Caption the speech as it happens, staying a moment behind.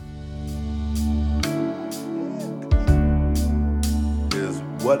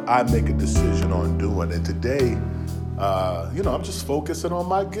what I make a decision on doing. And today, I'm just focusing on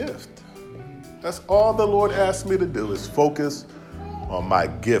my gift. That's all the Lord asked me to do, is focus on my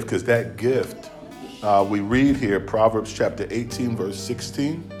gift, because that gift, we read here, Proverbs chapter 18, verse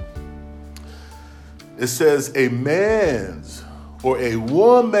 16. It says, a man's or a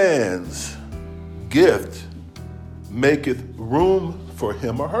woman's gift maketh room for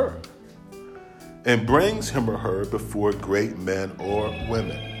him or her, and brings him or her before great men or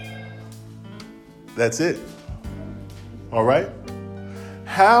women. That's it. All right?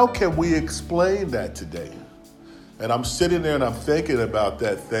 How can we explain that today? And I'm sitting there and I'm thinking about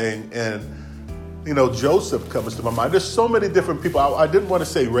that thing, and Joseph comes to my mind. There's so many different people. I didn't want to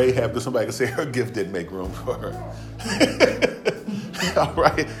say Rahab, because somebody could say her gift didn't make room for her. All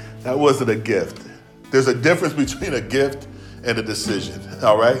right? That wasn't a gift. There's a difference between a gift and a decision.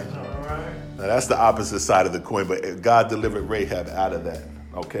 All right? Now, that's the opposite side of the coin, but God delivered Rahab out of that.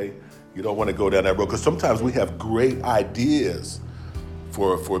 Okay? You don't want to go down that road, because sometimes we have great ideas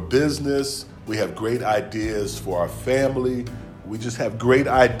for business. We have great ideas for our family. We just have great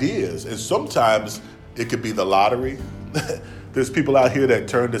ideas. And sometimes it could be the lottery. There's people out here that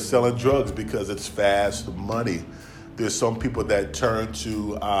turn to selling drugs because it's fast money. There's some people that turn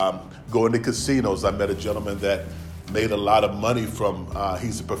to going to casinos. I met a gentleman that made a lot of money from,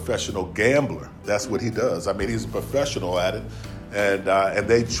 he's a professional gambler. That's what he does. I mean, he's a professional at it. And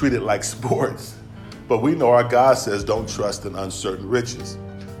they treat it like sports. But we know our God says don't trust in uncertain riches.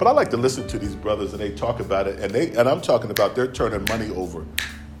 But I like to listen to these brothers, and they talk about it, and I'm talking about they're turning money over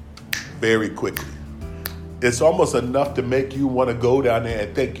very quickly. It's almost enough to make you want to go down there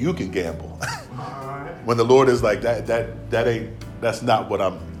and think you can gamble. When the Lord is like, that's not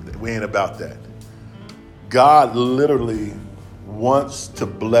we ain't about that. God literally wants to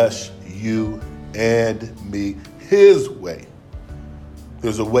bless you and me his way.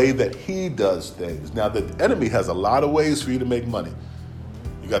 There's a way that he does things. Now, the enemy has a lot of ways for you to make money.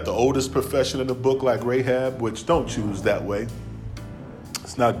 You got the oldest profession in the book, like Rahab, which don't choose that way.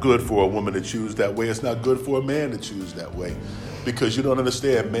 It's not good for a woman to choose that way. It's not good for a man to choose that way, because you don't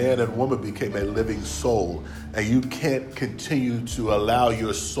understand, man and woman became a living soul, and you can't continue to allow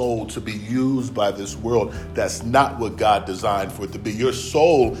your soul to be used by this world. That's not what God designed for it to be. Your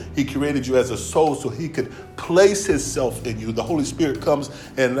soul, he created you as a soul so he could place himself in you. The Holy Spirit comes,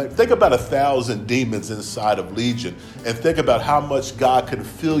 and think about 1,000 demons inside of Legion, and think about how much God can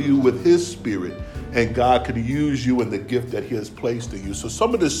fill you with his spirit, and God can use you in the gift that he has placed in you. So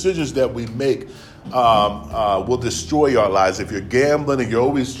some of the decisions that we make will destroy our lives. If you're gambling and you're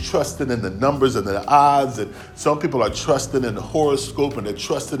always trusting in the numbers and the odds, and some people are trusting in the horoscope, and they're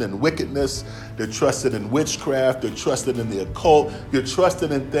trusting in wickedness, they're trusting in witchcraft, they're trusting in the occult, you're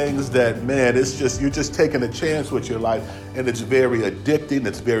trusting in things that, man, you're just taking a chance with your life, and it's very addicting,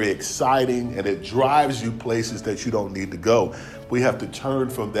 it's very exciting, and it drives you places that you don't need to go. We have to turn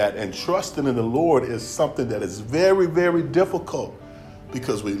from that, and trusting in the Lord is something that is very, very difficult,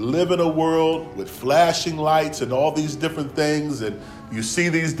 because we live in a world with flashing lights and all these different things, and you see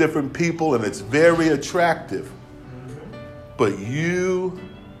these different people, and it's very attractive. But you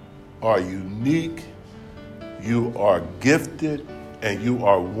are unique, you are gifted, and you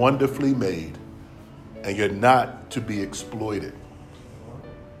are wonderfully made, and you're not to be exploited.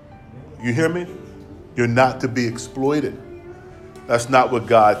 You hear me? You're not to be exploited. That's not what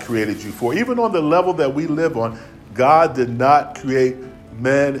God created you for. Even on the level that we live on, God did not create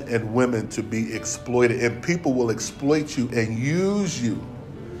men and women to be exploited. And people will exploit you and use you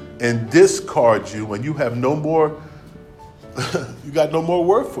and discard you when you have no more, you got no more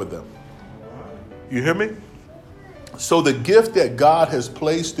worth for them. You hear me? So the gift that God has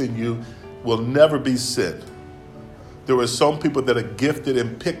placed in you will never be sent. There are some people that are gifted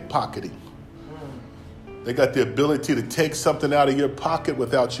in pickpocketing. They got the ability to take something out of your pocket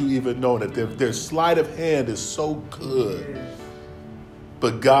without you even knowing it. Their sleight of hand is so good.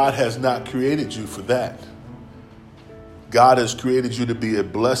 But God has not created you for that. God has created you to be a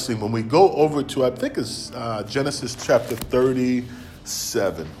blessing. When we go over to, I think it's Genesis chapter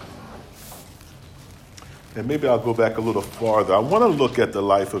 37. And maybe I'll go back a little farther. I want to look at the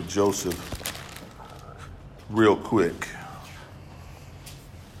life of Joseph real quick.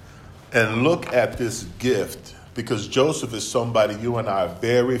 And look at this gift, because Joseph is somebody you and I are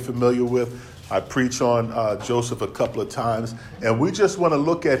very familiar with. I preach on Joseph a couple of times, and we just want to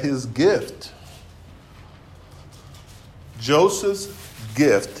look at his gift. Joseph's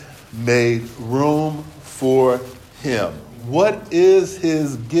gift made room for him. What is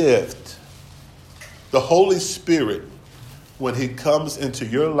his gift? The Holy Spirit, when he comes into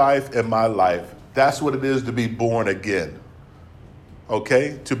your life and my life, that's what it is to be born again.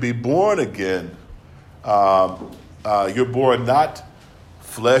 Okay? To be born again, you're born not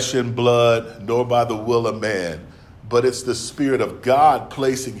flesh and blood, nor by the will of man, but it's the Spirit of God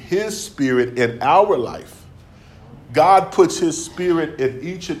placing his Spirit in our life. God puts his Spirit in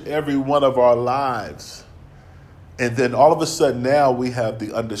each and every one of our lives. And then all of a sudden now we have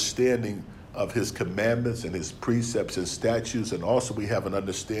the understanding of his commandments and his precepts and statutes. And also we have an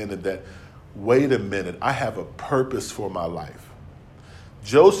understanding that, wait a minute, I have a purpose for my life.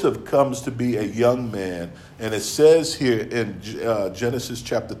 Joseph comes to be a young man, and it says here in Genesis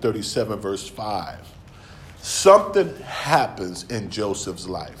chapter 37, verse 5, something happens in Joseph's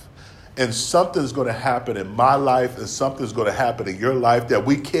life, and something's going to happen in my life, and something's going to happen in your life that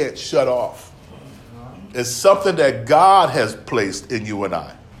we can't shut off. It's something that God has placed in you and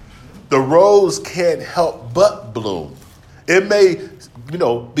I. The rose can't help but bloom. It may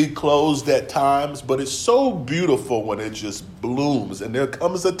be closed at times, but it's so beautiful when it just blooms. And there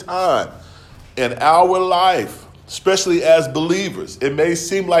comes a time in our life, especially as believers, it may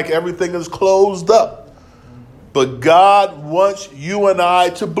seem like everything is closed up, but God wants you and I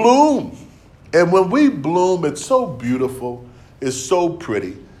to bloom. And when we bloom, it's so beautiful, it's so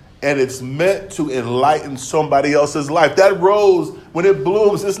pretty, and it's meant to enlighten somebody else's life. That rose, when it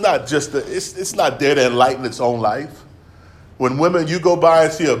blooms, it's not just it's not there to enlighten its own life. When you go by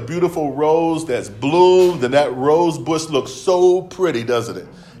and see a beautiful rose that's bloomed, and that rose bush looks so pretty, doesn't it?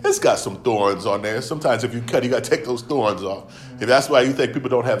 It's got some thorns on there. Sometimes if you cut, you got to take those thorns off. If that's why you think people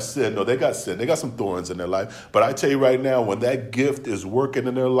don't have sin, no, they got sin. They got some thorns in their life. But I tell you right now, when that gift is working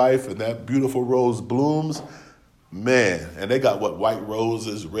in their life and that beautiful rose blooms, man, and they got white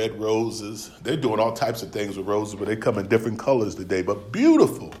roses, red roses. They're doing all types of things with roses, but they come in different colors today. But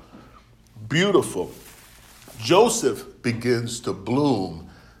beautiful, beautiful. Joseph begins to bloom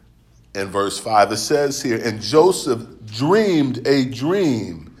in verse 5. It says here, and Joseph dreamed a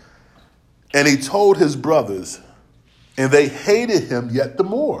dream, and he told his brothers, and they hated him yet the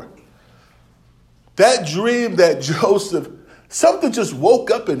more. That dream that Joseph, something just woke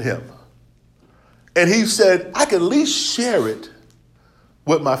up in him. And he said, I can at least share it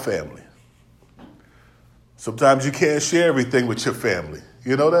with my family. Sometimes you can't share everything with your family.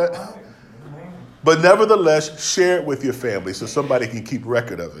 You know that? But nevertheless, share it with your family so somebody can keep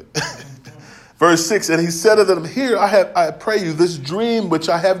record of it. Verse 6, and he said to them, here, I pray you, this dream which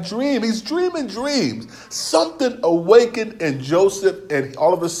I have dreamed. He's dreaming dreams. Something awakened in Joseph, and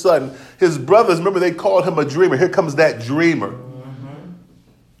all of a sudden, his brothers, remember they called him a dreamer. Here comes that dreamer.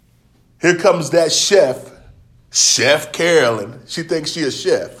 Here comes that Chef Carolyn. She thinks she a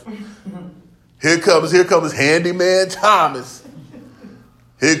chef. Here comes Handyman Thomas.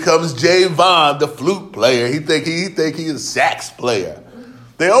 Here comes Jay Vaughn, the flute player. He think he's a sax player.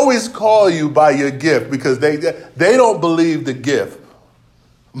 They always call you by your gift because they don't believe the gift.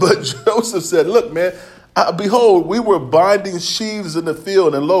 But Joseph said, look, man, behold, we were binding sheaves in the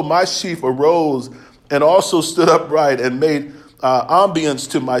field, and lo, my sheaf arose and also stood upright and made ambience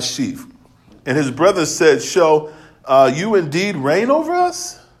to my sheaf. And his brothers said, shall you indeed reign over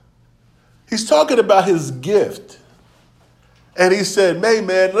us? He's talking about his gift. And he said, hey,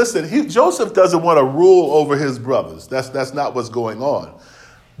 man, listen, Joseph doesn't want to rule over his brothers. That's not what's going on.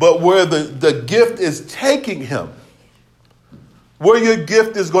 But where the gift is taking him, where your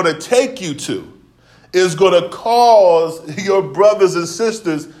gift is going to take you to, is going to cause your brothers and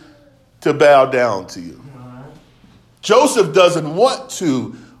sisters to bow down to you. Joseph doesn't want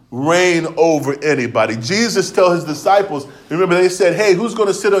to reign over anybody. Jesus told his disciples, remember they said, hey, who's going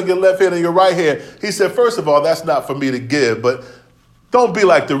to sit on your left hand and your right hand? He said, first of all, that's not for me to give, but don't be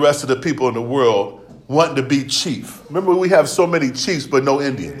like the rest of the people in the world wanting to be chief. Remember, we have so many chiefs, but no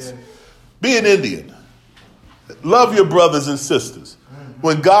Indians. Be an Indian. Love your brothers and sisters.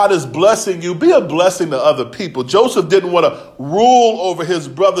 When God is blessing you, be a blessing to other people. Joseph didn't want to rule over his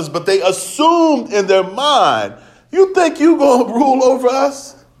brothers, but they assumed in their mind, you think you're going to rule over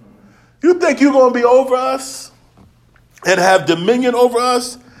us? You think you're going to be over us and have dominion over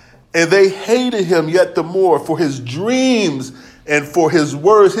us? And they hated him yet the more for his dreams and for his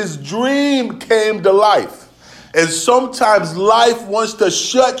words. His dream came to life. And sometimes life wants to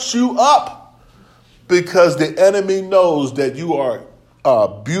shut you up because the enemy knows that you are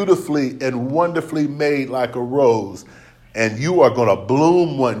beautifully and wonderfully made like a rose, and you are going to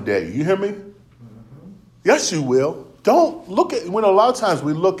bloom one day. You hear me? Yes, you will. Don't look at, when a lot of times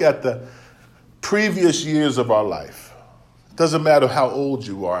we look at the previous years of our life. It doesn't matter how old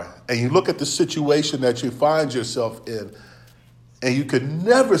you are. And you look at the situation that you find yourself in, and you could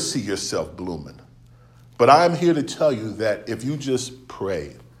never see yourself blooming. But I'm here to tell you that if you just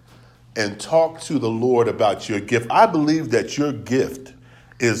pray, and talk to the Lord about your gift. I believe that your gift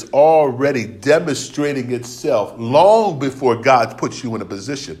is already demonstrating itself long before God puts you in a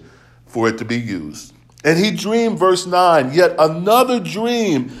position for it to be used. And he dreamed, verse 9, yet another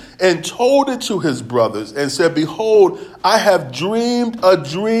dream, and told it to his brothers and said, behold, I have dreamed a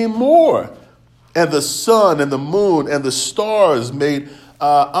dream more. And the sun and the moon and the stars made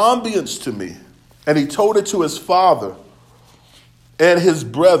ambience to me. And he told it to his father and his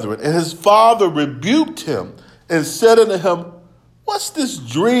brethren. And his father rebuked him and said unto him, what's this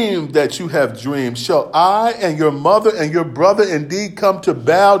dream that you have dreamed? Shall I and your mother and your brother indeed come to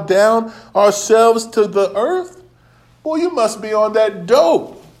bow down ourselves to the earth? Boy, you must be on that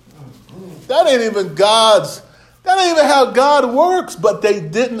dope. That ain't even how God works. But they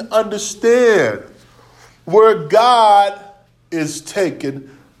didn't understand where God is taking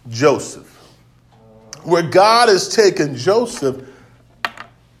Joseph. Where God is taking Joseph,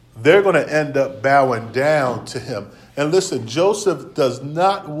 they're going to end up bowing down to him. And listen, Joseph does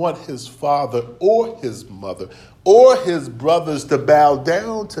not want his father or his mother or his brothers to bow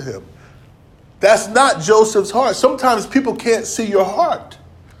down to him. That's not Joseph's heart. Sometimes people can't see your heart.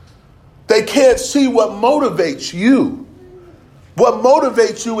 They can't see what motivates you. What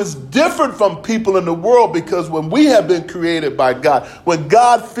motivates you is different from people in the world, because when we have been created by God, when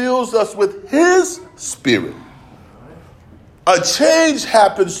God fills us with his spirit, a change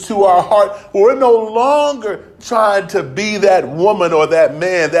happens to our heart. We're no longer trying to be that woman or that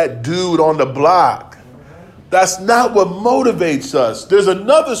man, that dude on the block. That's not what motivates us. There's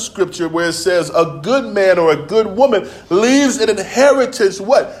another scripture where it says a good man or a good woman leaves an inheritance,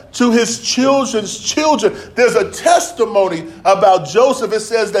 what? To his children's children. There's a testimony about Joseph. It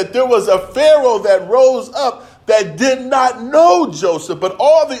says that there was a Pharaoh that rose up that did not know Joseph, but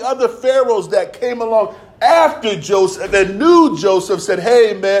all the other pharaohs that came along after Joseph and knew Joseph said,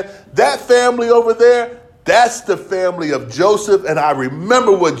 hey, man, that family over there, that's the family of Joseph, and I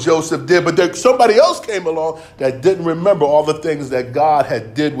remember what Joseph did. But somebody else came along that didn't remember all the things that God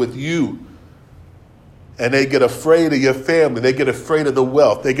had did with you. And they get afraid of your family. They get afraid of the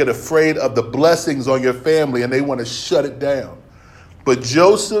wealth. They get afraid of the blessings on your family, and they want to shut it down. But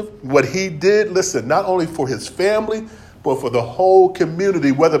Joseph, what he did, listen, not only for his family, but for the whole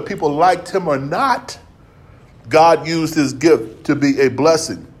community, whether people liked him or not, God used his gift to be a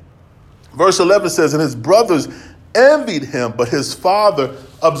blessing. Verse 11 says, and his brothers envied him, but his father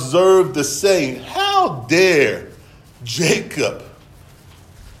observed the saying. How dare Jacob,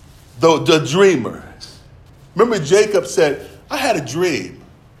 the dreamer? Remember, Jacob said, I had a dream,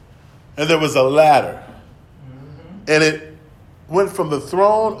 and there was a ladder, and it went from the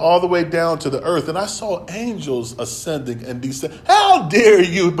throne all the way down to the earth, and I saw angels ascending and descending. How dare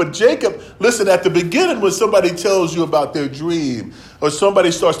you? But Jacob, listen, at the beginning when somebody tells you about their dream or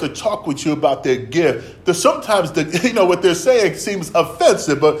somebody starts to talk with you about their gift, sometimes what they're saying seems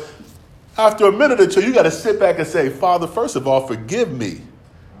offensive, but after a minute or two, you got to sit back and say, Father, first of all, forgive me,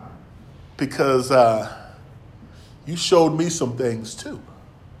 because you showed me some things too.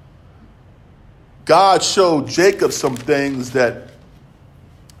 God showed Jacob some things that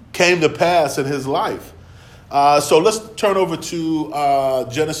came to pass in his life. So let's turn over to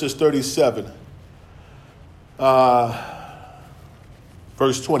Genesis 37,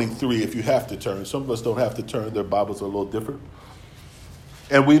 verse 23, if you have to turn. Some of us don't have to turn. Their Bibles are a little different.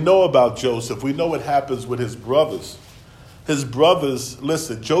 And we know about Joseph. We know what happens with his brothers. His brothers,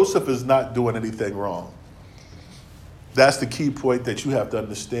 listen, Joseph is not doing anything wrong. That's the key point that you have to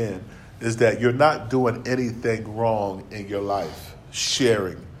understand, is that you're not doing anything wrong in your life,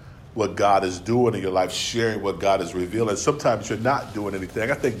 sharing what God is doing in your life, sharing what God is revealing. Sometimes you're not doing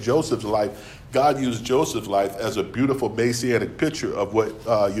anything. I think Joseph's life, God used Joseph's life as a beautiful messianic picture of what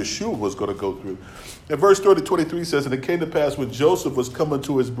Yeshua was going to go through. And verse 23 says, and it came to pass when Joseph was coming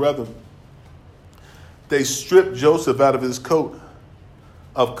to his brethren, they stripped Joseph out of his coat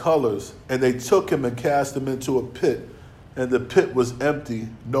of colors, and they took him and cast him into a pit. And the pit was empty,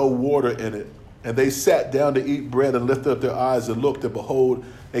 no water in it. And they sat down to eat bread and lifted up their eyes and looked, and behold,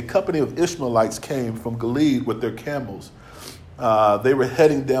 a company of Ishmaelites came from Gilead with their camels. They were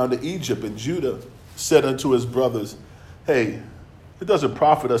heading down to Egypt, and Judah said unto his brothers, hey, it doesn't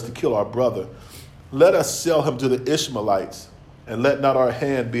profit us to kill our brother. Let us sell him to the Ishmaelites, and let not our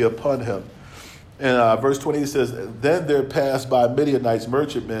hand be upon him. And verse 20 says, then there passed by Midianites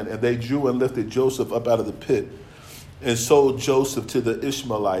merchantmen, and they drew and lifted Joseph up out of the pit, and sold Joseph to the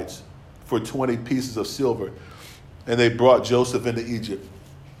Ishmaelites for 20 pieces of silver. And they brought Joseph into Egypt.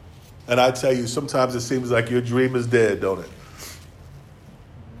 And I tell you, sometimes it seems like your dream is dead, don't it?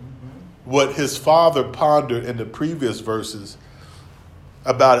 What his father pondered in the previous verses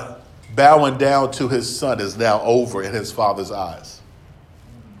about bowing down to his son is now over in his father's eyes.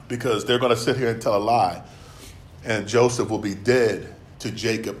 Because they're going to sit here and tell a lie. And Joseph will be dead to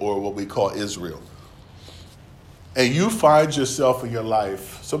Jacob, or what we call Israel. And you find yourself in your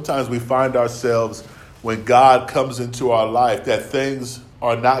life, sometimes we find ourselves when God comes into our life that things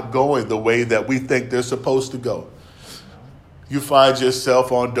are not going the way that we think they're supposed to go. You find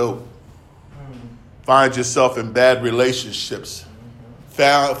yourself on dope. Find yourself in bad relationships.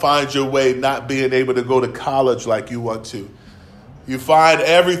 Find your way not being able to go to college like you want to. You find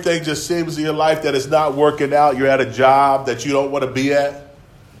everything just seems in your life that is not working out. You're at a job that you don't want to be at.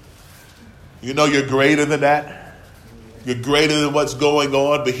 You know you're greater than that. You're greater than what's going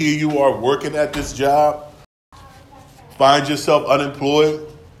on, but here you are working at this job. Find yourself unemployed.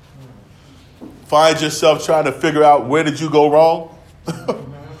 Find yourself trying to figure out, where did you go wrong?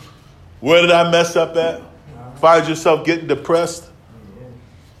 Where did I mess up at? Find yourself getting depressed.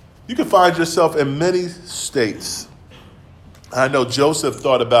 You can find yourself in many states. I know Joseph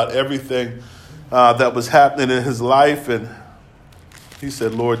thought about everything that was happening in his life, and he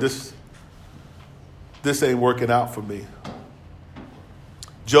said, Lord, this ain't working out for me.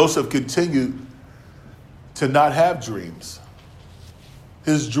 Joseph continued to not have dreams.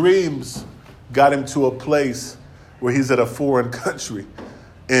 His dreams got him to a place where he's at a foreign country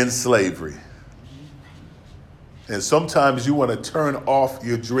in slavery. And sometimes you want to turn off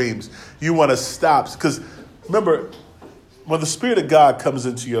your dreams. You want to stop. Because remember, when the Spirit of God comes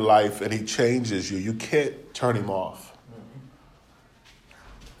into your life and he changes you, you can't turn him off.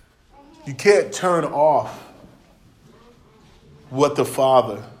 You can't turn off what the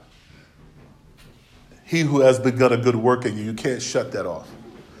Father, he who has begun a good work in you, you can't shut that off.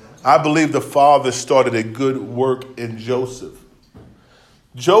 I believe the Father started a good work in Joseph.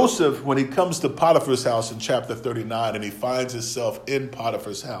 Joseph, when he comes to Potiphar's house in chapter 39 and he finds himself in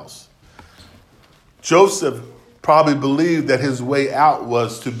Potiphar's house, Joseph probably believed that his way out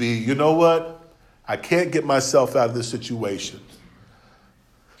was to be, you know what? I can't get myself out of this situation.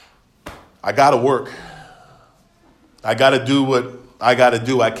 I got to work. I got to do what I got to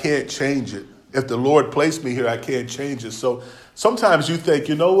do. I can't change it. If the Lord placed me here, I can't change it. So sometimes you think,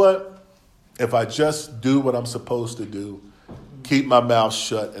 you know what? If I just do what I'm supposed to do, keep my mouth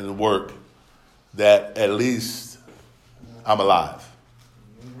shut and work, that at least I'm alive.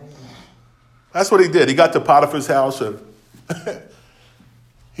 That's what he did. He got to Potiphar's house and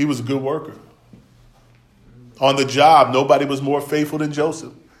he was a good worker. On the job, nobody was more faithful than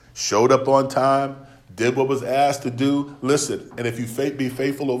Joseph. Showed up on time, did what was asked to do. Listen, and if you be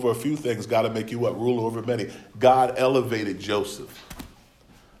faithful over a few things, God will make you what? Rule over many. God elevated Joseph.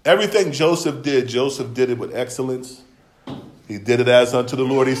 Everything Joseph did it with excellence. He did it as unto the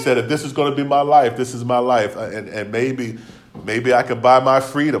Lord. He said, if this is going to be my life, this is my life. And maybe I can buy my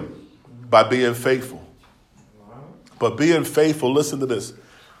freedom by being faithful. But being faithful, listen to this.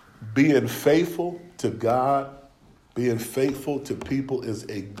 Being faithful to God, being faithful to people is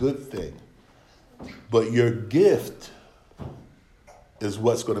a good thing. But your gift is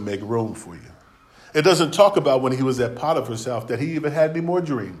what's going to make room for you. It doesn't talk about when he was at Potiphar's house that he even had any more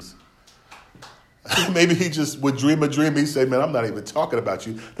dreams. Maybe he just would dream a dream. He'd say, man, I'm not even talking about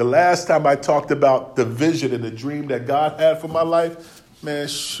you. The last time I talked about the vision and the dream that God had for my life, man,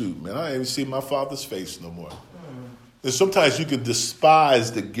 shoot, man, I ain't even see my father's face no more. And sometimes you can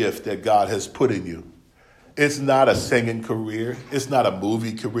despise the gift that God has put in you. It's not a singing career. It's not a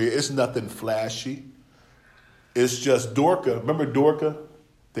movie career. It's nothing flashy. It's just Dorcas. Remember Dorcas?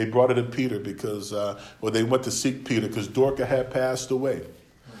 They brought her to Peter because, they went to seek Peter because Dorcas had passed away.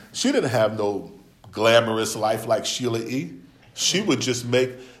 She didn't have no glamorous life like Sheila E. She would just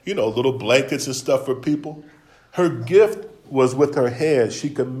make, little blankets and stuff for people. Her gift was with her hands. She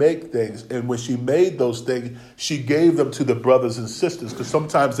could make things. And when she made those things, she gave them to the brothers and sisters because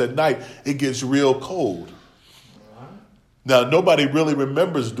sometimes at night it gets real cold. Now, nobody really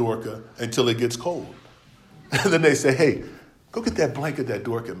remembers Dorcas until it gets cold. And then they say, hey, go get that blanket that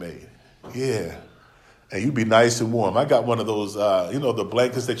Dorcas made. Yeah. And you be nice and warm. I got one of those, the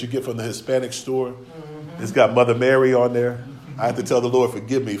blankets that you get from the Hispanic store. Mm-hmm. It's got Mother Mary on there. I have to tell the Lord,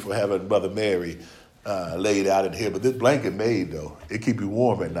 forgive me for having Mother Mary laid out in here. But this blanket made, though, it keep you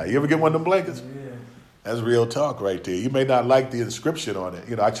warm at night. You ever get one of them blankets? Yeah. That's real talk right there. You may not like the inscription on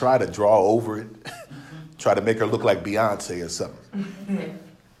it. I try to draw over it. Try to make her look like Beyonce or something.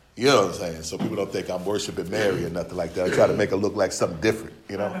 You know what I'm saying? So people don't think I'm worshiping Mary or nothing like that. I try to make her look like something different,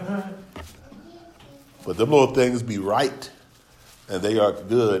 But them little things be right, and they are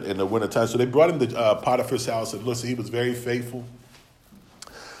good in the wintertime. So they brought him to Potiphar's house, and listen, he was very faithful.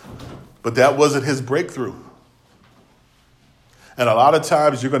 But that wasn't his breakthrough. And a lot of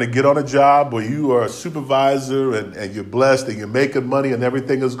times you're going to get on a job where you are a supervisor and you're blessed and you're making money and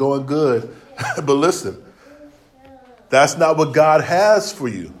everything is going good. But listen, that's not what God has for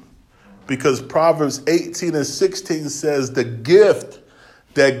you. Because Proverbs 18 and 16 says the gift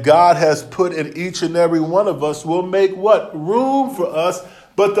that God has put in each and every one of us will make what? Room for us.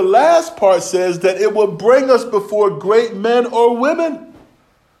 But the last part says that it will bring us before great men or women.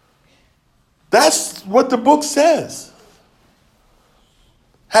 That's what the book says.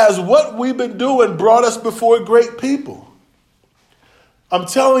 Has what we've been doing brought us before great people? I'm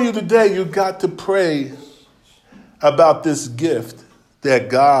telling you today, you got to pray about this gift that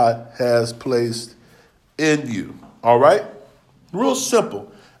God has placed in you. All right? Real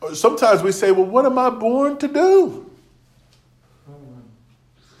simple. Sometimes we say, well, what am I born to do?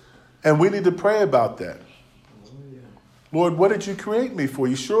 And we need to pray about that. Lord, what did you create me for?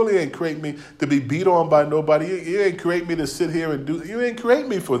 You surely ain't create me to be beat on by nobody. You ain't create me to sit here and do. You ain't create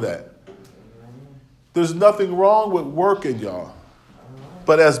me for that. There's nothing wrong with working, y'all.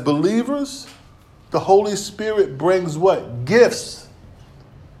 But as believers, the Holy Spirit brings what? Gifts.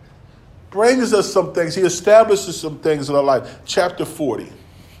 Brings us some things. He establishes some things in our life. Chapter 40.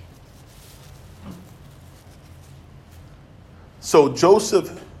 So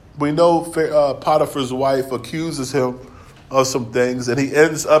Joseph, we know Potiphar's wife accuses him of some things, and he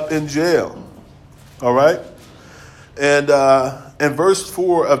ends up in jail. All right? And in verse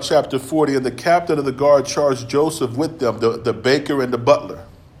 4 of chapter 40, and the captain of the guard charged Joseph with them, the baker and the butler.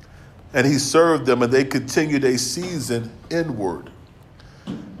 And he served them, and they continued a season inward.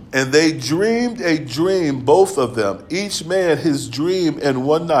 And they dreamed a dream, both of them, each man his dream in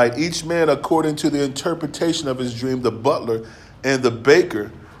one night, each man according to the interpretation of his dream, the butler and the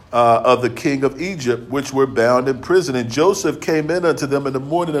baker of the king of Egypt, which were bound in prison. And Joseph came in unto them in the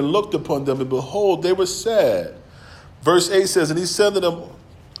morning and looked upon them, and behold, they were sad. Verse 8 says, and he said to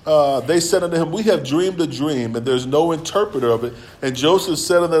them, they said unto him, we have dreamed a dream, and there's no interpreter of it. And Joseph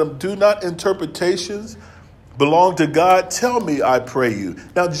said unto them, do not interpretations belong to God? Tell me, I pray you.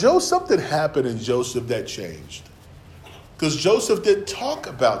 Now, something happened in Joseph that changed. Because Joseph didn't talk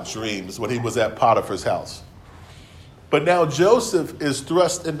about dreams when he was at Potiphar's house. But now Joseph is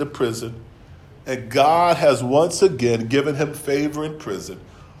thrust into prison, and God has once again given him favor in prison.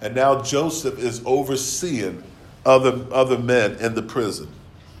 And now Joseph is overseeing other men in the prison.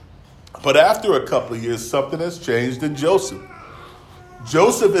 But after a couple of years, something has changed in Joseph.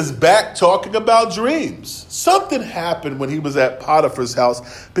 Joseph is back talking about dreams. Something happened when he was at Potiphar's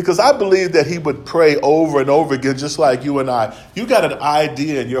house, because I believe that he would pray over and over again, just like you and I. You got an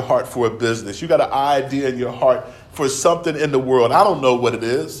idea in your heart for a business. You got an idea in your heart for something in the world. I don't know what it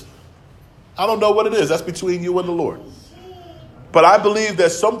is. I don't know what it is. That's between you and the Lord. But I believe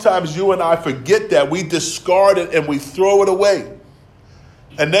that sometimes you and I forget that. We discard it and we throw it away.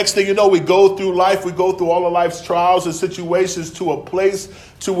 And next thing you know, we go through life, we go through all of life's trials and situations to a place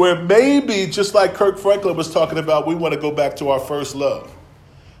to where maybe, just like Kirk Franklin was talking about, we want to go back to our first love.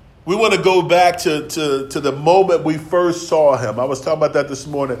 We want to go back to the moment we first saw him. I was talking about that this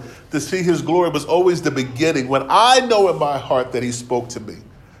morning. To see his glory was always the beginning, when I know in my heart that he spoke to me.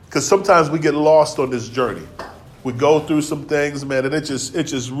 Because sometimes we get lost on this journey. We go through some things, man, and it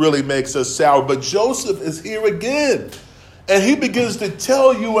just really makes us sour. But Joseph is here again. And he begins to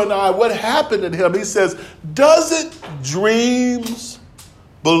tell you and I what happened in him. He says, doesn't dreams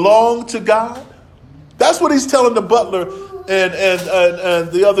belong to God? That's what he's telling the butler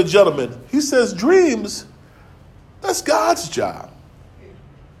and the other gentleman. He says, dreams, that's God's job.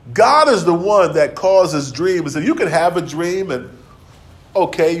 God is the one that causes dreams. And you can have a dream and,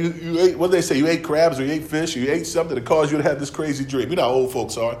 okay, you ate, what do they say? You ate crabs or you ate fish or you ate something that caused you to have this crazy dream. You know how old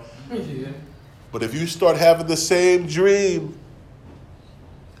folks are. Yeah. But if you start having the same dream,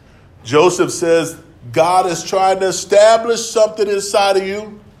 Joseph says, God is trying to establish something inside of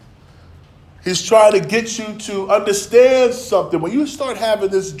you. He's trying to get you to understand something. When you start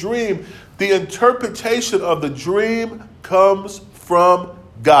having this dream, the interpretation of the dream comes from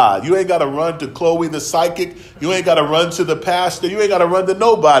God. You ain't got to run to Chloe the psychic. You ain't got to run to the pastor. You ain't got to run to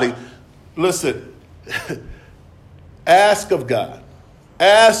nobody. Listen, ask of God.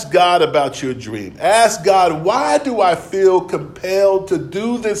 Ask God about your dream. Ask God, why do I feel compelled to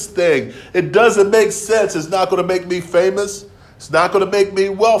do this thing? It doesn't make sense. It's not going to make me famous. It's not going to make me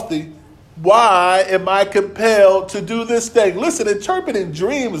wealthy. Why am I compelled to do this thing? Listen, interpreting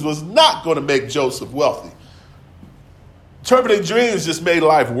dreams was not going to make Joseph wealthy. Interpreting dreams just made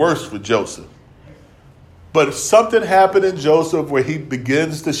life worse for Joseph. But something happened in Joseph where he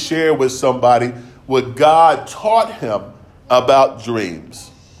begins to share with somebody what God taught him about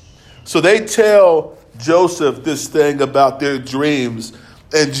dreams. So they tell Joseph this thing about their dreams,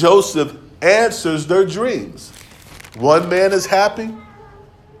 and Joseph answers their dreams. One man is happy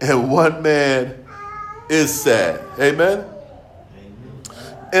and one man is sad. Amen?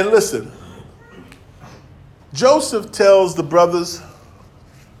 And listen, Joseph tells the brothers,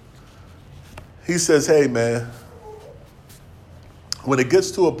 he says, hey man, when it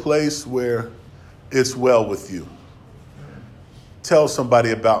gets to a place where it's well with you, tell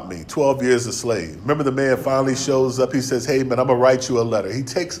somebody about me. 12 years a slave. Remember, the man finally shows up. He says, hey man, I'm going to write you a letter. He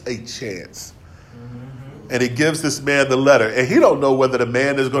takes a chance. And he gives this man the letter. And he don't know whether the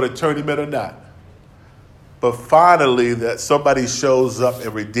man is going to turn him in or not. But finally, that somebody shows up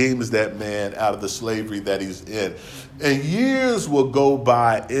and redeems that man out of the slavery that he's in. And years will go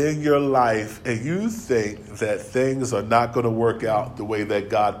by in your life, and you think that things are not going to work out the way that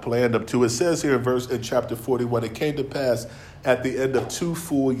God planned them to. It says here in chapter 41, it came to pass at the end of 2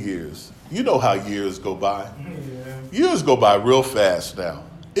 full years. You know how years go by. Yeah. Years go by real fast now.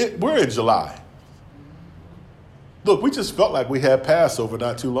 We're in July. Look, we just felt like we had Passover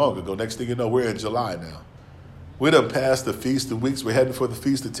not too long ago. Next thing you know, we're in July now. We done passed the Feast of Weeks. We're heading for the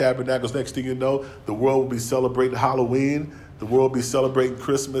Feast of Tabernacles. Next thing you know, the world will be celebrating Halloween. The world will be celebrating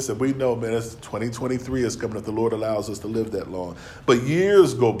Christmas. And we know, man, it's 2023 is coming if the Lord allows us to live that long. But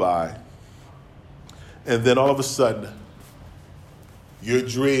years go by. And then all of a sudden, your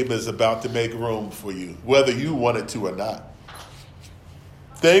dream is about to make room for you, whether you want it to or not.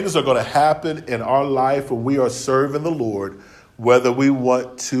 Things are going to happen in our life when we are serving the Lord, whether we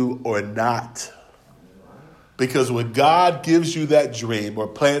want to or not. Because when God gives you that dream or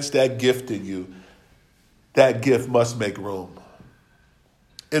plants that gift in you, that gift must make room.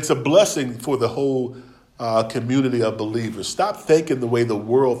 It's a blessing for the whole community of believers. Stop thinking the way the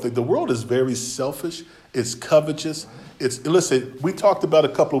world thinks. The world is very selfish. It's covetous. Listen, we talked about a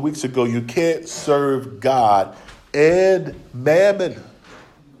couple of weeks ago, you can't serve God and mammon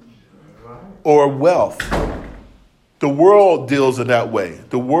or wealth. The world deals in that way.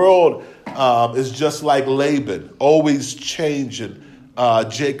 The world is just like Laban, always changing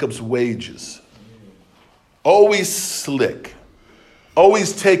Jacob's wages. Always slick.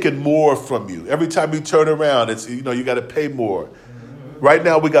 Always taking more from you. Every time you turn around, it's you got to pay more. Right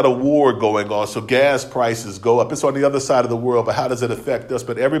now we got a war going on, so gas prices go up. It's on the other side of the world, but how does it affect us?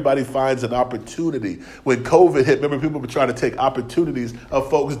 But everybody finds an opportunity. When COVID hit, remember people were trying to take opportunities of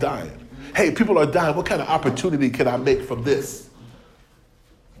folks dying. Hey, people are dying. What kind of opportunity can I make from this?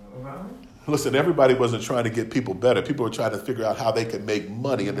 Listen, everybody wasn't trying to get people better. People were trying to figure out how they could make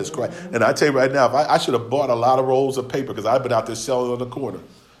money in this crisis. And I tell you right now, if I should have bought a lot of rolls of paper because I've been out there selling on the corner.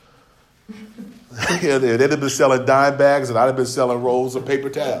 Yeah, they'd have been selling dime bags and I'd have been selling rolls of paper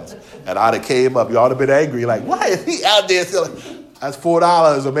towels. And I'd have came up. Y'all would have been angry. Like, why is he out there selling? That's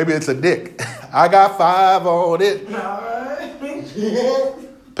 $4 or maybe it's a nick. I got 5 on it.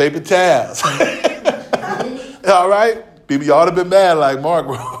 Paper towels. All right? People, y'all have been mad like Mark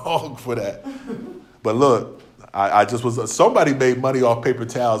wrong for that. But look, I just was, somebody made money off paper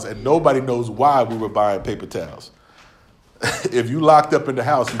towels and nobody knows why we were buying paper towels. If you locked up in the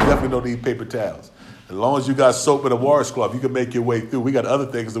house, you definitely don't need paper towels. As long as you got soap and a washcloth, you can make your way through. We got other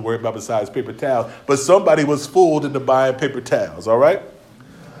things to worry about besides paper towels. But somebody was fooled into buying paper towels, all right?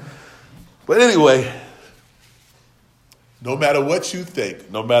 But anyway, no matter what you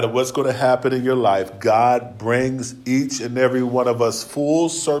think, no matter what's going to happen in your life, God brings each and every one of us full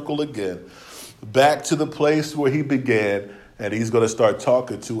circle again, back to the place where he began, and he's going to start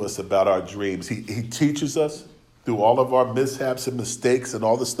talking to us about our dreams. He teaches us through all of our mishaps and mistakes and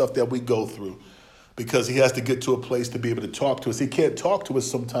all the stuff that we go through, because he has to get to a place to be able to talk to us. He can't talk to us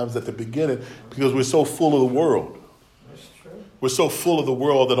sometimes at the beginning because we're so full of the world. We're so full of the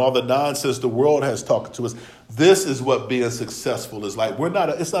world and all the nonsense the world has talking to us. This is what being successful is like.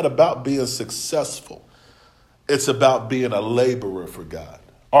 It's not about being successful. It's about being a laborer for God.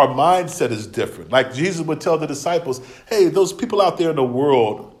 Our mindset is different. Like Jesus would tell the disciples, hey, those people out there in the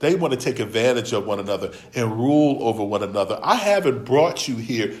world, they want to take advantage of one another and rule over one another. I haven't brought you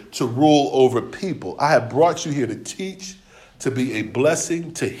here to rule over people. I have brought you here to teach, to be a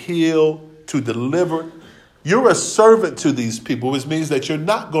blessing, to heal, to deliver. You're a servant to these people, which means that you're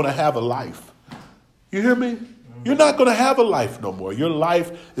not going to have a life. You hear me? You're not going to have a life no more. Your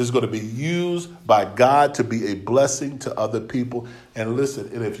life is going to be used by God to be a blessing to other people. And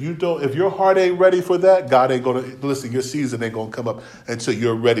listen, and if your heart ain't ready for that, God ain't going to, listen, your season ain't going to come up until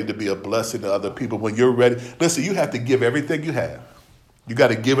you're ready to be a blessing to other people. When you're ready, listen, you have to give everything you have. You got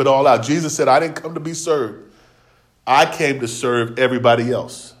to give it all out. Jesus said, I didn't come to be served. I came to serve everybody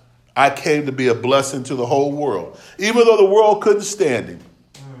else. I came to be a blessing to the whole world. Even though the world couldn't stand him,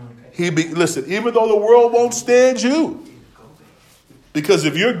 Listen, even though the world won't stand you, because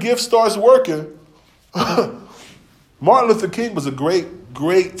if your gift starts working, Martin Luther King was a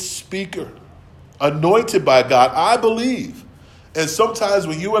great speaker, anointed by God, I believe. And sometimes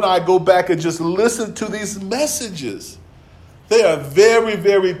when you and I go back and just listen to these messages, they are very,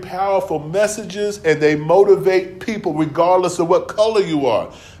 very powerful messages, and they motivate people regardless of what color you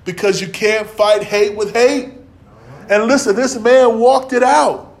are, because you can't fight hate with hate. And listen, this man walked it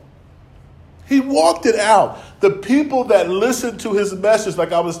out. He walked it out. The people that listened to his message,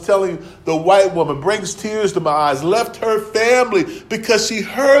 like I was telling the white woman, brings tears to my eyes, left her family because she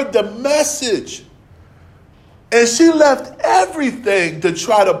heard the message. And she left everything to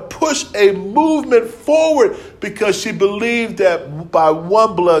try to push a movement forward because she believed that by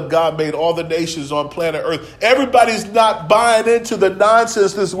one blood, God made all the nations on planet Earth. Everybody's not buying into the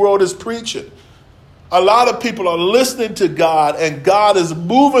nonsense this world is preaching. A lot of people are listening to God, and God is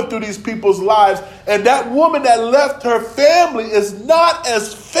moving through these people's lives. And that woman that left her family is not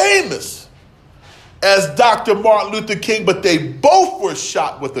as famous as Dr. Martin Luther King, but they both were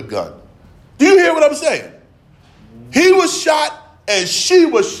shot with a gun. Do you hear what I'm saying? He was shot and she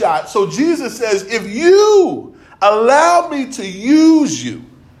was shot. So Jesus says, if you allow me to use you,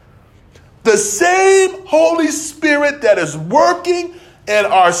 the same Holy Spirit that is working in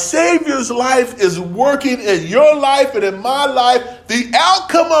our Savior's life is working in your life and in my life. The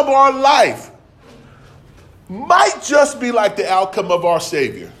outcome of our life might just be like the outcome of our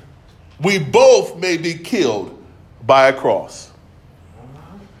Savior. We both may be killed by a cross.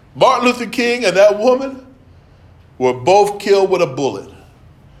 Martin Luther King and that woman were both killed with a bullet.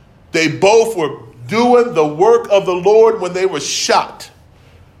 They both were doing the work of the Lord when they were shot.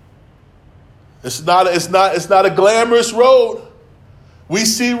 It's not a glamorous road. We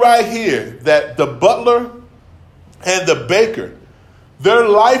see right here that the butler and the baker, their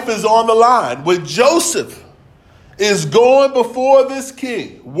life is on the line. When Joseph is going before this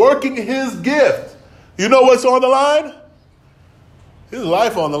king, working his gift, you know what's on the line? His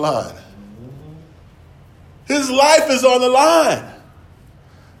life on the line. His life is on the line.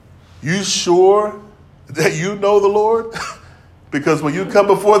 You sure that you know the Lord? Because when you come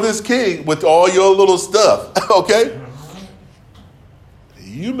before this king with all your little stuff, okay,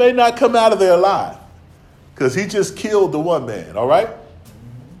 you may not come out of there alive because he just killed the one man, all right?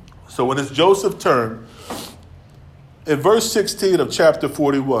 So when it's Joseph's turn, in verse 16 of chapter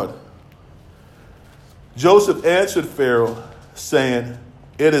 41, Joseph answered Pharaoh, saying,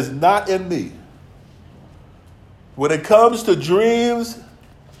 it is not in me. When it comes to dreams,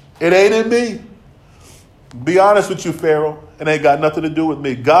 it ain't in me. Be honest with you, Pharaoh. It ain't got nothing to do with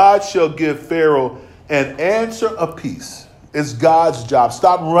me. God shall give Pharaoh an answer apiece. It's God's job.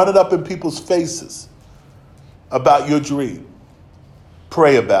 Stop running up in people's faces about your dream.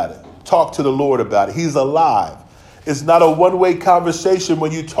 Pray about it. Talk to the Lord about it. He's alive. It's not a one-way conversation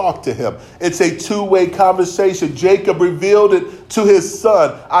when you talk to him. It's a two-way conversation. Jacob revealed it to his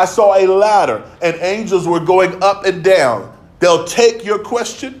son. I saw a ladder and angels were going up and down. They'll take your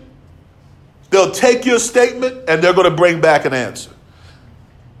question, they'll take your statement, and they're going to bring back an answer.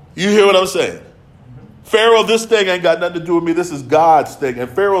 You hear what I'm saying? Pharaoh, this thing ain't got nothing to do with me. This is God's thing. And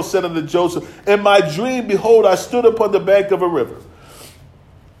Pharaoh said unto Joseph, in my dream, behold, I stood upon the bank of a river.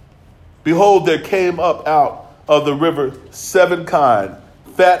 Behold, there came up out of the river 7 kinds,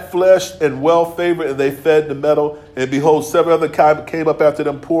 fat-fleshed and well-favored, and they fed the meadow. And behold, 7 other kinds came up after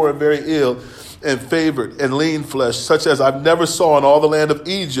them, poor and very ill, and favored and lean flesh, such as I've never saw in all the land of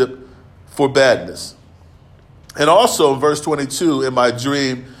Egypt for badness. And also in verse 22, in my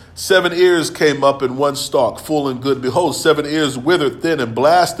dream, 7 ears came up in one stalk, full and good. Behold, 7 ears withered, thin, and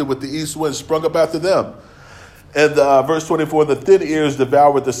blasted with the east wind sprung up after them. And verse 24, the thin ears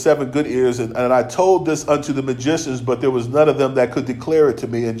devoured the 7 good ears. And I told this unto the magicians, but there was none of them that could declare it to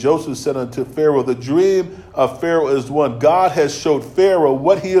me. And Joseph said unto Pharaoh, the dream of Pharaoh is one. God has showed Pharaoh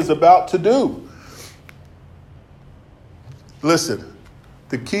what he is about to do. Listen,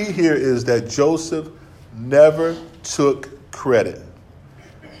 the key here is that Joseph never took credit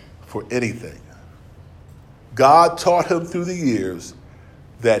for anything. God taught him through the years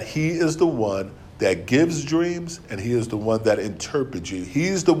that he is the one that gives dreams, and he is the one that interprets you.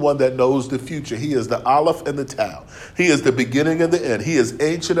 He's the one that knows the future. He is the Aleph and the Tau. He is the beginning and the end. He is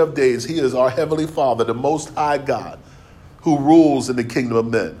Ancient of Days. He is our Heavenly Father, the Most High God, who rules in the kingdom of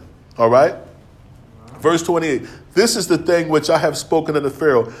men. All right? Verse 28, this is the thing which I have spoken unto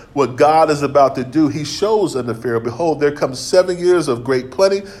Pharaoh, what God is about to do. He shows unto Pharaoh, behold, there come 7 years of great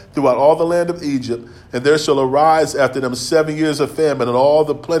plenty throughout all the land of Egypt, and there shall arise after them 7 years of famine, and all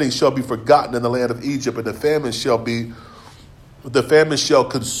the plenty shall be forgotten in the land of Egypt, and the famine shall be the famine shall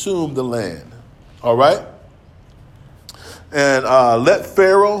consume the land. All right? And let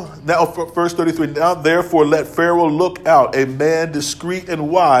Pharaoh, now verse 33, now therefore let Pharaoh look out, a man discreet and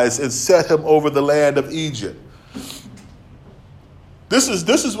wise, and set him over the land of Egypt. This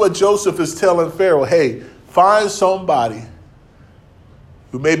is what Joseph is telling Pharaoh. Hey, find somebody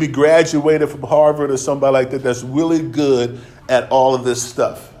who maybe graduated from Harvard or somebody like that that's really good at all of this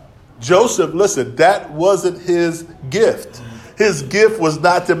stuff. Joseph, listen, that wasn't his gift. His gift was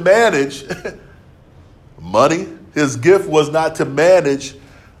not to manage money. His gift was not to manage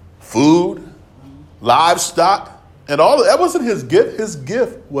food, livestock, and all of that. Wasn't his gift. His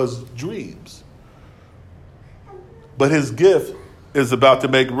gift was dreams. But his gift is about to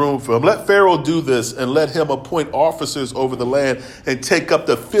make room for him. Let Pharaoh do this, and let him appoint officers over the land, and take up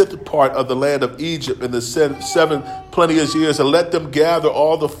the fifth part of the land of Egypt in the seven plenteous years, and let them gather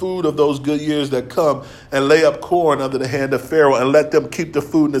all the food of those good years that come, and lay up corn under the hand of Pharaoh, and let them keep the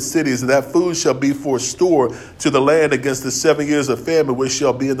food in the cities, and that food shall be for store to the land against the 7 years of famine which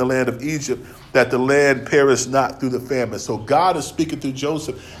shall be in the land of Egypt, that the land perish not through the famine. So God is speaking through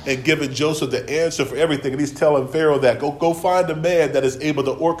Joseph and giving Joseph the answer for everything. And he's telling Pharaoh that go find a man that is able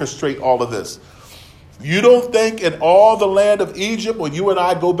to orchestrate all of this. You don't think in all the land of Egypt, when you and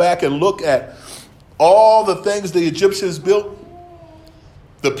I go back and look at all the things the Egyptians built,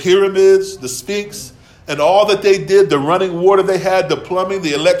 the pyramids, the Sphinx, and all that they did, the running water they had, the plumbing,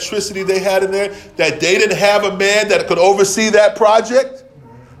 the electricity they had in there, that they didn't have a man that could oversee that project?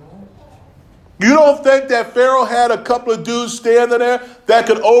 You don't think that Pharaoh had a couple of dudes standing there that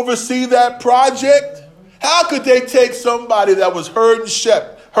could oversee that project? How could they take somebody that was herding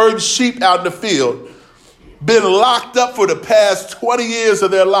sheep out in the field, been locked up for the past 20 years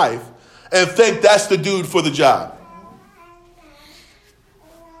of their life, and think that's the dude for the job?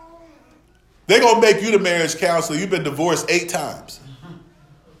 They're going to make you the marriage counselor. You've been divorced 8 times.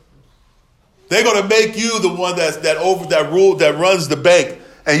 They're going to make you the one that runs the bank,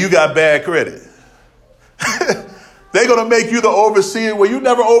 and you got bad credit. They're going to make you the overseer where you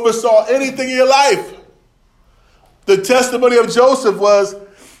never oversaw anything in your life. The testimony of Joseph was,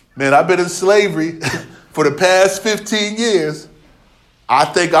 man, I've been in slavery for the past 15 years. I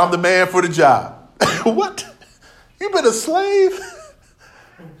think I'm the man for the job. What? You've been a slave?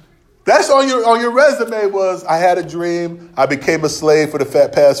 That's on your resume was, I had a dream. I became a slave for the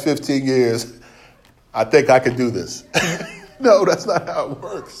past 15 years. I think I can do this. No, that's not how it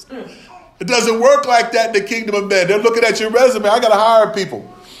works. It doesn't work like that in the kingdom of men. They're looking at your resume. I got to hire people.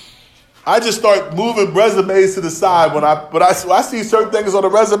 I just start moving resumes to the side when I see certain things on the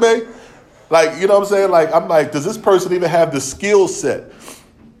resume. Like, you know what I'm saying? Like, I'm like, does this person even have the skill set?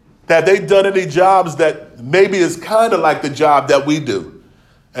 Have they done any jobs that maybe is kind of like the job that we do?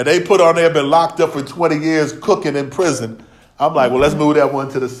 And they put on there, been locked up for 20 years cooking in prison. I'm like, well, let's move that one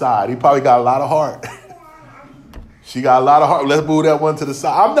to the side. He probably got a lot of heart. She got a lot of heart. Let's move that one to the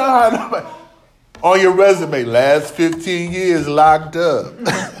side. I'm not hiring. On your resume, last 15 years locked up.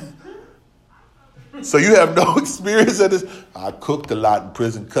 So you have no experience at this. I cooked a lot in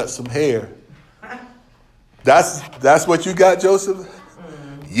prison, cut some hair. That's what you got, Joseph?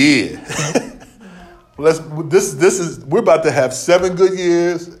 Yeah. We're about to have 7 good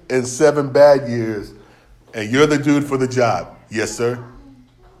years and 7 bad years, and you're the dude for the job. Yes, sir.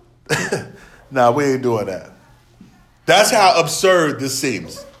 Nah, we ain't doing that. That's how absurd this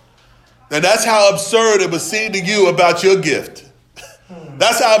seems. And that's how absurd it would seem to you about your gift.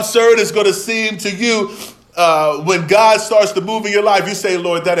 That's how absurd it's going to seem to you when God starts to move in your life. You say,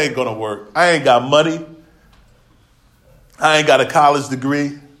 Lord, that ain't going to work. I ain't got money. I ain't got a college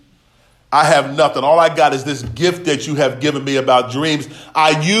degree. I have nothing. All I got is this gift that you have given me about dreams.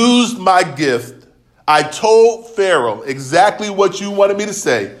 I used my gift. I told Pharaoh exactly what you wanted me to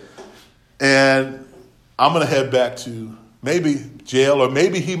say. And I'm going to head back to maybe jail, or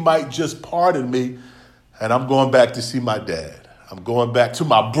maybe he might just pardon me. And I'm going back to see my dad. I'm going back to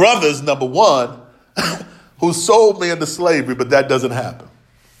my brothers, number one, who sold me into slavery, but that doesn't happen.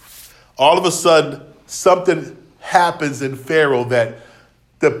 All of a sudden, something happens in Pharaoh that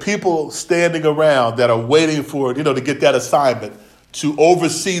the people standing around that are waiting for, to get that assignment to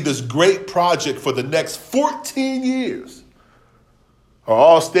oversee this great project for the next 14 years are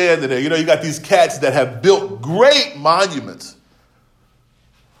all standing there. You got these cats that have built great monuments,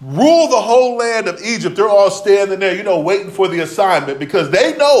 rule the whole land of Egypt. They're all standing there, waiting for the assignment because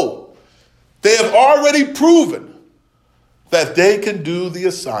they know they have already proven that they can do the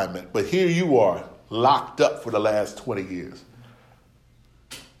assignment. But here you are, locked up for the last 20 years.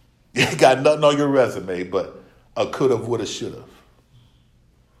 You ain't got nothing on your resume but a coulda, woulda, shoulda.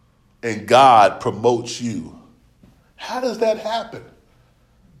 And God promotes you How does that happen?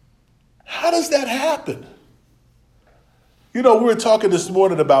 How does that happen? You know, we were talking this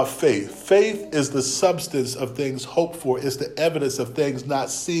morning about faith. Faith is the substance of things hoped for. It's the evidence of things not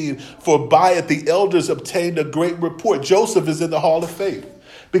seen. For by it the elders obtained a great report. Joseph is in the hall of faith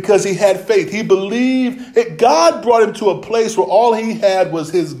because he had faith. He believed it. God brought him to a place where all he had was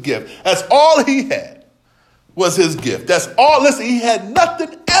his gift. That's all he had was his gift. That's all. Listen, he had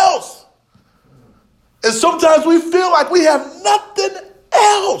nothing else. And sometimes we feel like we have nothing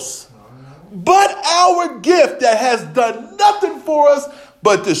else but our gift that has done nothing for us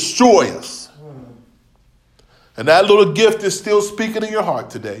but destroy us. And that little gift is still speaking in your heart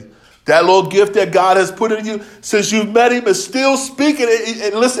today. That little gift that God has put in you since you've met him is still speaking.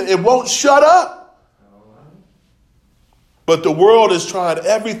 And listen, it won't shut up. But the world is trying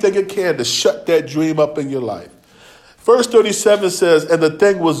everything it can to shut that dream up in your life. Verse 37 says, and the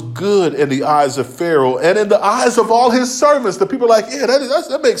thing was good in the eyes of Pharaoh and in the eyes of all his servants. The people are like, yeah,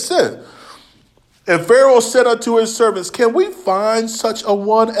 that makes sense. And Pharaoh said unto his servants, can we find such a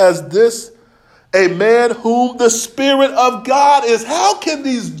one as this, a man whom the Spirit of God is? How can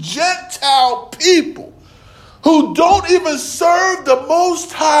these Gentile people who don't even serve the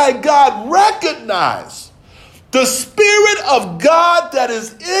Most High God recognize the Spirit of God that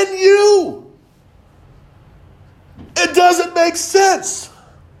is in you? It doesn't make sense.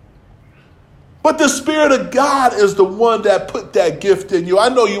 But the Spirit of God is the one that put that gift in you. I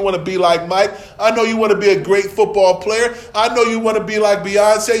know you want to be like Mike. I know you want to be a great football player. I know you want to be like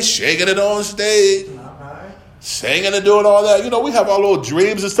Beyonce, shaking it on stage, singing and doing all that. You know, we have our little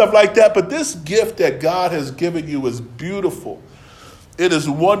dreams and stuff like that. But this gift that God has given you is beautiful. It is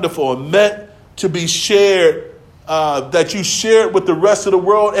wonderful and meant to be shared, that you share it with the rest of the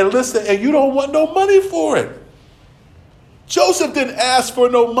world. And listen, and you don't want no money for it. Joseph didn't ask for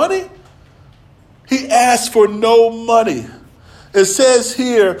no money. He asked for no money. It says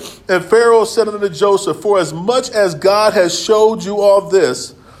here, and Pharaoh said unto Joseph, for as much as God has showed you all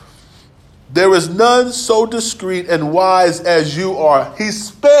this, there is none so discreet and wise as you are. He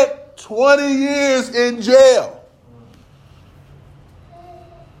spent 20 years in jail.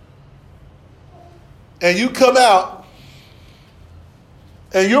 And you come out,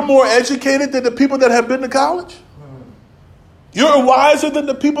 and you're more educated than the people that have been to college? You're wiser than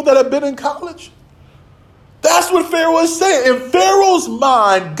the people that have been in college? That's what Pharaoh is saying. In Pharaoh's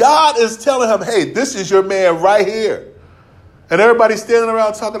mind, God is telling him, hey, this is your man right here. And everybody's standing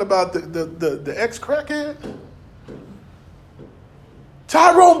around talking about the ex-crackhead.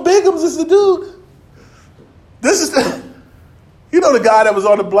 Tyrone Biggums is the dude. This is the guy that was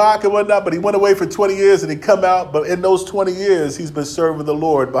on the block and whatnot, but he went away for 20 years and he come out. But in those 20 years, he's been serving the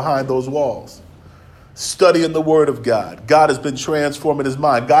Lord behind those walls, studying the word of God. God has been transforming his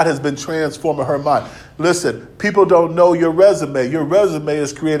mind. God has been transforming her mind. Listen, people don't know your resume. Your resume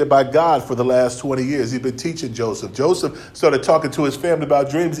is created by God for the last 20 years. He's been teaching Joseph. Joseph started talking to his family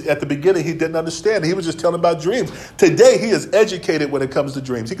about dreams. At the beginning, he didn't understand. He was just telling about dreams. Today, he is educated when it comes to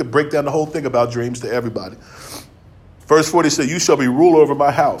dreams. He could break down the whole thing about dreams to everybody. Verse 40 said, you shall be ruler over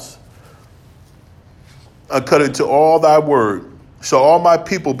my house, according to all thy word. Shall all my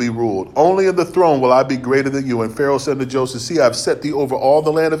people be ruled? Only in the throne will I be greater than you. And Pharaoh said to Joseph, see, I have set thee over all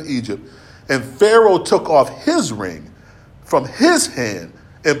the land of Egypt. And Pharaoh took off his ring from his hand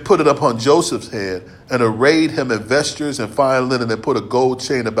and put it upon Joseph's hand and arrayed him in vestures and fine linen and put a gold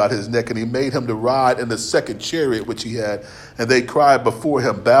chain about his neck. And he made him to ride in the second chariot which he had. And they cried before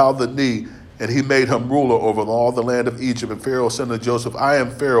him, bow the knee. And he made him ruler over all the land of Egypt. And Pharaoh said to Joseph, I am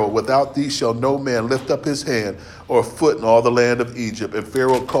Pharaoh. Without thee shall no man lift up his hand or foot in all the land of Egypt. And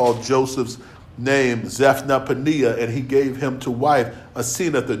Pharaoh called Joseph's name Zephnath-Paneah, and he gave him to wife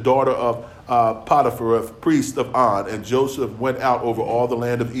Asenath, the daughter of Potiphar, priest of On. And Joseph went out over all the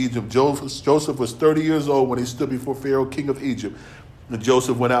land of Egypt. Joseph was 30 years old when he stood before Pharaoh, king of Egypt. And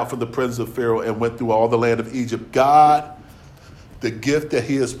Joseph went out from the presence of Pharaoh and went through all the land of Egypt. God, the gift that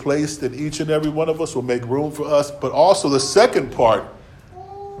he has placed in each and every one of us will make room for us. But also the second part,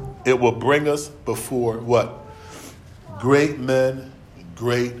 it will bring us before what? Great men,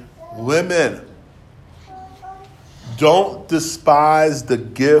 great women. Don't despise the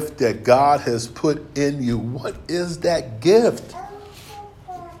gift that God has put in you. What is that gift?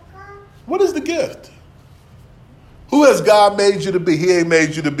 What is the gift? Who has God made you to be? He ain't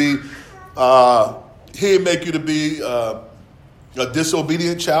made you to be, he ain't make you to be a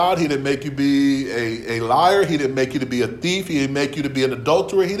disobedient child. He didn't make you be a liar. He didn't make you to be a thief. He didn't make you to be an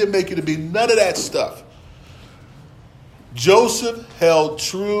adulterer. He didn't make you to be none of that stuff. Joseph held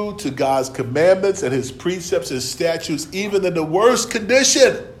true to God's commandments and his precepts and statutes, even in the worst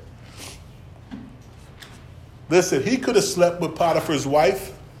condition. Listen, he could have slept with Potiphar's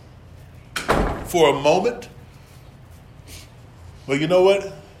wife for a moment. But you know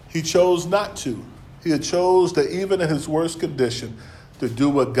what? He chose not to. He chose to, even in his worst condition, to do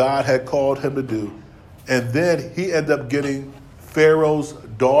what God had called him to do. And then he ended up getting Pharaoh's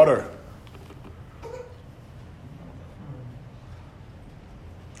daughter.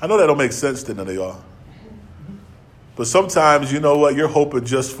 I know that don't make sense to none of y'all. But sometimes, you know what, you're hoping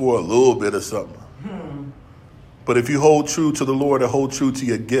just for a little bit of something. But if you hold true to the Lord and hold true to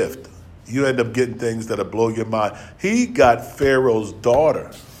your gift, you end up getting things that'll blow your mind. He got Pharaoh's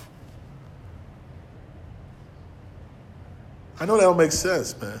daughter. I know that don't make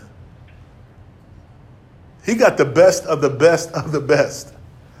sense, man. He got the best of the best of the best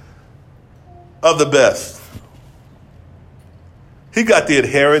of the best. He got the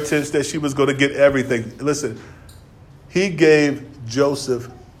inheritance that she was going to get everything. Listen, he gave Joseph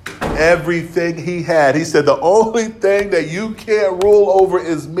everything he had. He said, the only thing that you can't rule over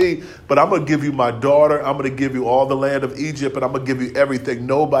is me, but I'm going to give you my daughter. I'm going to give you all the land of Egypt, and I'm going to give you everything.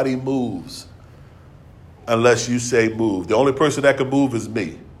 Nobody moves unless you say move. The only person that can move is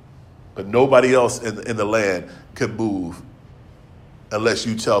me, but nobody else in the land can move unless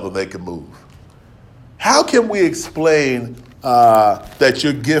you tell them they can move. How can we explain that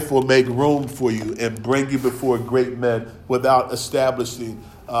your gift will make room for you and bring you before great men without establishing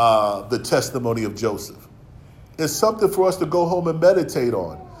the testimony of Joseph? It's something for us to go home and meditate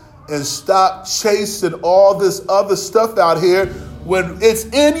on and stop chasing all this other stuff out here when it's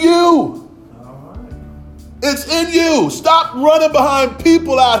in you. It's in you. Stop running behind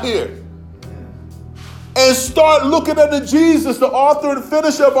people out here and start looking unto Jesus, the author and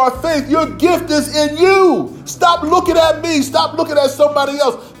finisher of our faith. Your gift is in you. Stop looking at me. Stop looking at somebody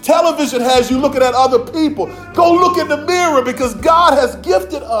else. Television has you looking at other people. Go look in the mirror because God has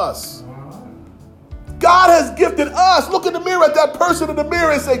gifted us. God has gifted us. Look in the mirror at that person in the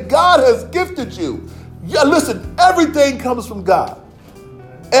mirror and say, God has gifted you. Yeah, listen, everything comes from God.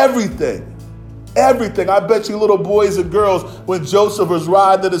 Everything. Everything. I bet you little boys and girls, when Joseph was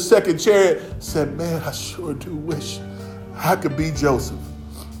riding in the second chariot, said, man, I sure do wish I could be Joseph.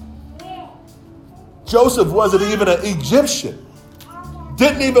 Joseph wasn't even an Egyptian.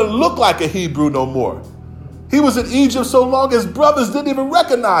 Didn't even look like a Hebrew no more. He was in Egypt so long his brothers didn't even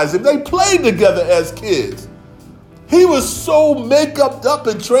recognize him. They played together as kids. He was so make-upped up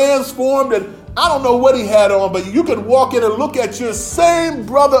and transformed, and I don't know what he had on, but you could walk in and look at your same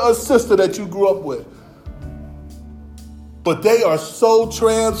brother or sister that you grew up with. But they are so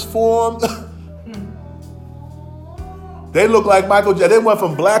transformed. They look like Michael Jackson. They went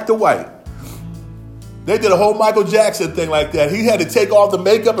from black to white. They did a whole Michael Jackson thing like that. He had to take off the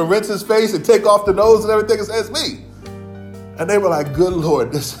makeup and rinse his face and take off the nose and everything and say, it's me. And they were like, good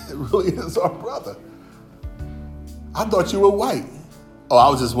Lord, this really is our brother. I thought you were white. Oh, I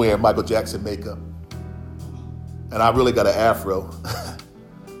was just wearing Michael Jackson makeup. And I really got an afro.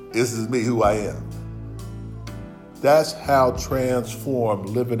 This is me, who I am. That's how transformed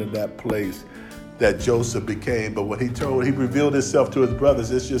living in that place that Joseph became. But when he revealed himself to his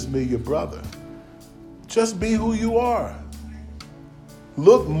brothers, it's just me, your brother. Just be who you are.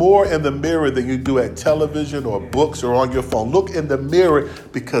 Look more in the mirror than you do at television or books or on your phone. Look in the mirror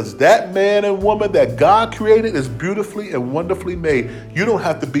because that man and woman that God created is beautifully and wonderfully made. You don't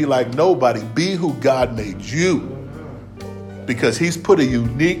have to be like nobody. Be who God made you. Because he's put a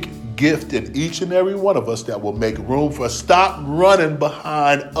unique gift in each and every one of us that will make room for us. Stop running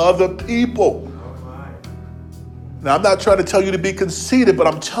behind other people. Now, I'm not trying to tell you to be conceited, but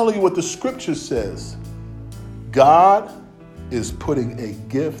I'm telling you what the scripture says. God is putting a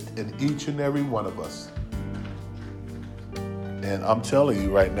gift in each and every one of us. And I'm telling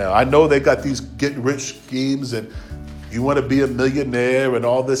you right now, I know they got these get-rich schemes and you want to be a millionaire and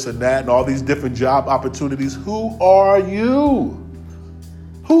all this and that and all these different job opportunities. Who are you?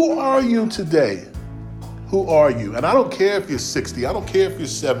 Who are you today? Who are you? And I don't care if you're 60. I don't care if you're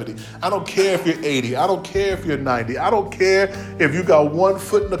 70. I don't care if you're 80. I don't care if you're 90. I don't care if you got one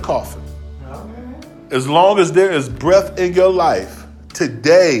foot in the coffin. As long as there is breath in your life,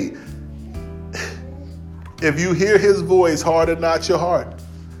 today, if you hear his voice, harden not your heart.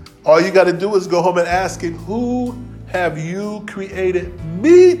 All you got to do is go home and ask him, who have you created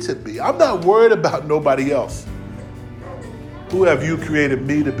me to be? I'm not worried about nobody else. Who have you created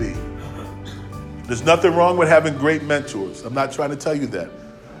me to be? There's nothing wrong with having great mentors. I'm not trying to tell you that.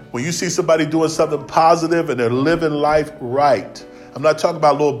 When you see somebody doing something positive and they're living life right, I'm not talking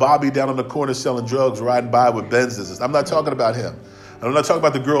about little Bobby down on the corner selling drugs, riding by with Benzes. I'm not talking about him. I'm not talking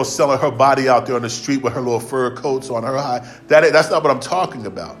about the girl selling her body out there on the street with her little fur coats on her high. That's not what I'm talking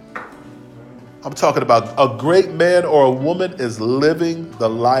about. I'm talking about a great man or a woman is living the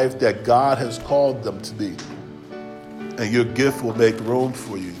life that God has called them to be. And your gift will make room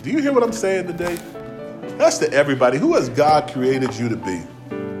for you. Do you hear what I'm saying today? That's to everybody. Who has God created you to be?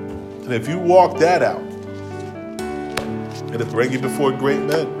 And if you walk that out, it'll bring you before great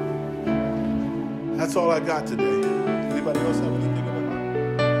men. That's all I got today. Anybody else have any?